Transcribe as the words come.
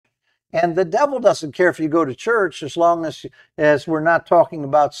And the devil doesn't care if you go to church as long as we're not talking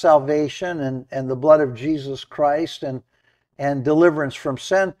about salvation and the blood of Jesus Christ and deliverance from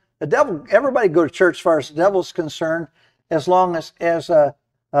sin. The devil, everybody go to church as far as the devil's concerned, as long as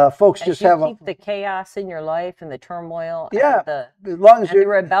folks As just you have keep the chaos in your life and the turmoil yeah, and as long as the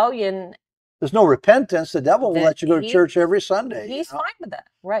rebellion, there's no repentance, the devil will that let you go to church every Sunday. he's fine with that,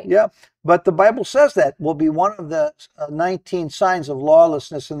 right? Yeah, but the Bible says that will be one of the 19 signs of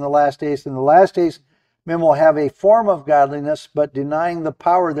lawlessness in the last days. In the last days, men will have a form of godliness, but denying the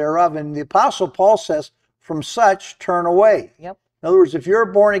power thereof. And the Apostle Paul says, from such turn away. Yep. In other words, if you're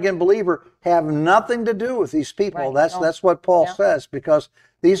a born-again believer, have nothing to do with these people. Right. That's what Paul says, because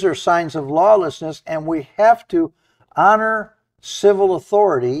these are signs of lawlessness, and we have to honor civil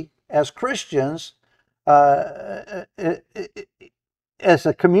authority as Christians. As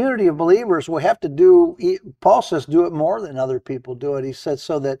a community of believers, we have to do, Paul says, do it more than other people do it. He said,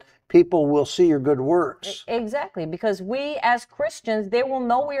 so that people will see your good works. Exactly, because we as Christians, they will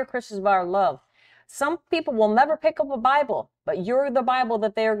know we are Christians by our love. Some people will never pick up a Bible, but you're the Bible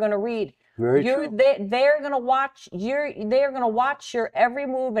that they are going to read. Very true. They're going to watch they are going to watch your every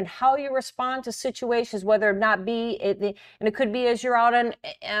move and how you respond to situations, whether it not be and it could be as you're out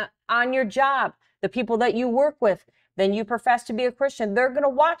on your job, the people that you work with. Then you profess to be a Christian. They're going to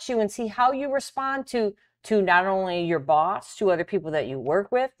watch you and see how you respond to not only your boss, to other people that you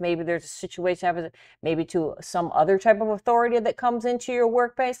work with. Maybe there's a situation, maybe to some other type of authority that comes into your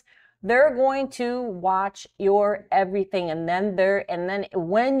workplace. They're going to watch your everything, and then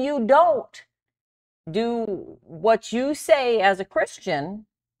when you don't do what you say as a Christian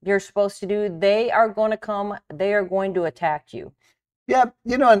you're supposed to do, they are going to come. They are going to attack you. Yeah,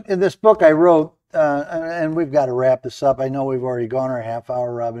 in this book I wrote. And we've got to wrap this up. I know we've already gone our half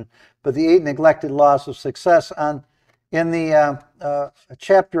hour, Robin. But the 8 neglected laws of success in the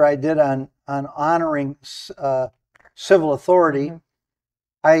chapter I did on honoring civil authority,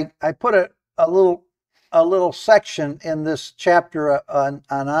 I put a little section in this chapter on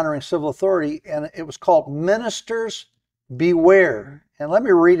honoring civil authority, and it was called "Ministers Beware." And let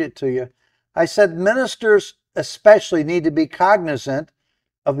me read it to you. I said, ministers especially need to be cognizant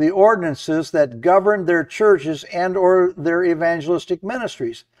of the ordinances that govern their churches and or their evangelistic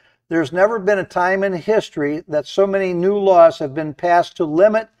ministries. There's never been a time in history that so many new laws have been passed to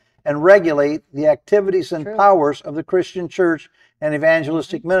limit and regulate the activities and powers of the Christian church and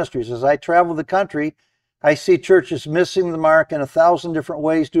evangelistic ministries. As I travel the country, I see churches missing the mark in 1,000 different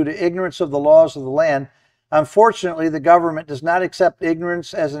ways due to ignorance of the laws of the land. Unfortunately, the government does not accept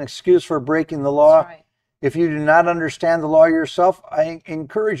ignorance as an excuse for breaking the law. That's right. If you do not understand the law yourself, I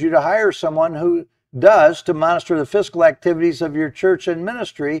encourage you to hire someone who does to monitor the fiscal activities of your church and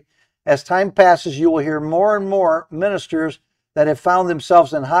ministry. As time passes, you will hear more and more ministers that have found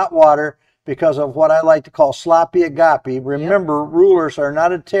themselves in hot water because of what I like to call sloppy agape. Remember, rulers are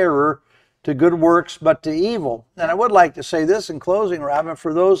not a terror to good works, but to evil. And I would like to say this in closing, Robin,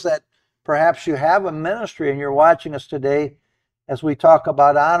 for those that perhaps you have a ministry and you're watching us today as we talk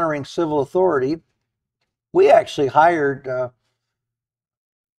about honoring civil authority. We actually hired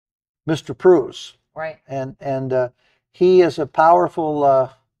Mr. Pruse, right? And he is a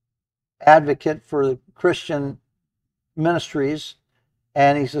powerful advocate for the Christian ministries,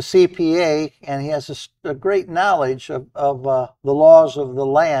 and he's a CPA, and he has a great knowledge of the laws of the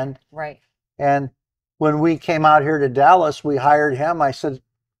land. Right. And when we came out here to Dallas, we hired him. I said,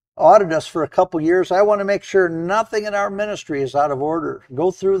 audit us for a couple years. I want to make sure nothing in our ministry is out of order.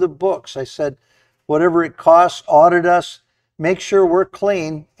 Go through the books. I said, whatever it costs, audit us, make sure we're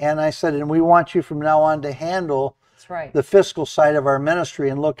clean. And I said, and we want you from now on to handle the fiscal side of our ministry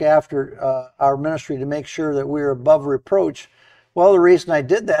and look after our ministry to make sure that we're above reproach. Well, the reason I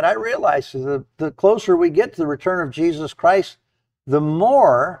did that, I realized that the closer we get to the return of Jesus Christ, the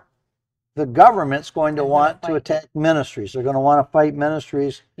more the government's going to want to attack ministries. They're going to want to fight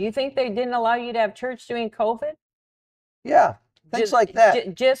ministries. You think they didn't allow you to have church during COVID? Yeah. Things like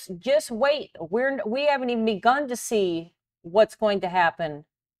that. Just wait. We haven't even begun to see what's going to happen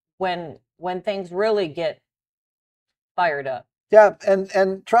when things really get fired up. Yeah,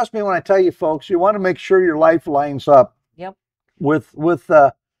 and trust me when I tell you, folks, you want to make sure your life lines up. Yep. With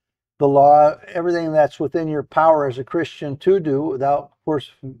the law, everything that's within your power as a Christian to do, without, of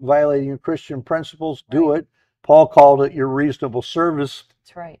course, violating your Christian principles. Do it. Paul called it your reasonable service.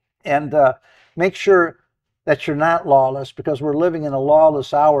 That's right. And make sure that you're not lawless, because we're living in a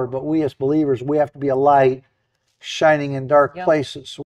lawless hour, but we as believers, we have to be a light shining in dark places.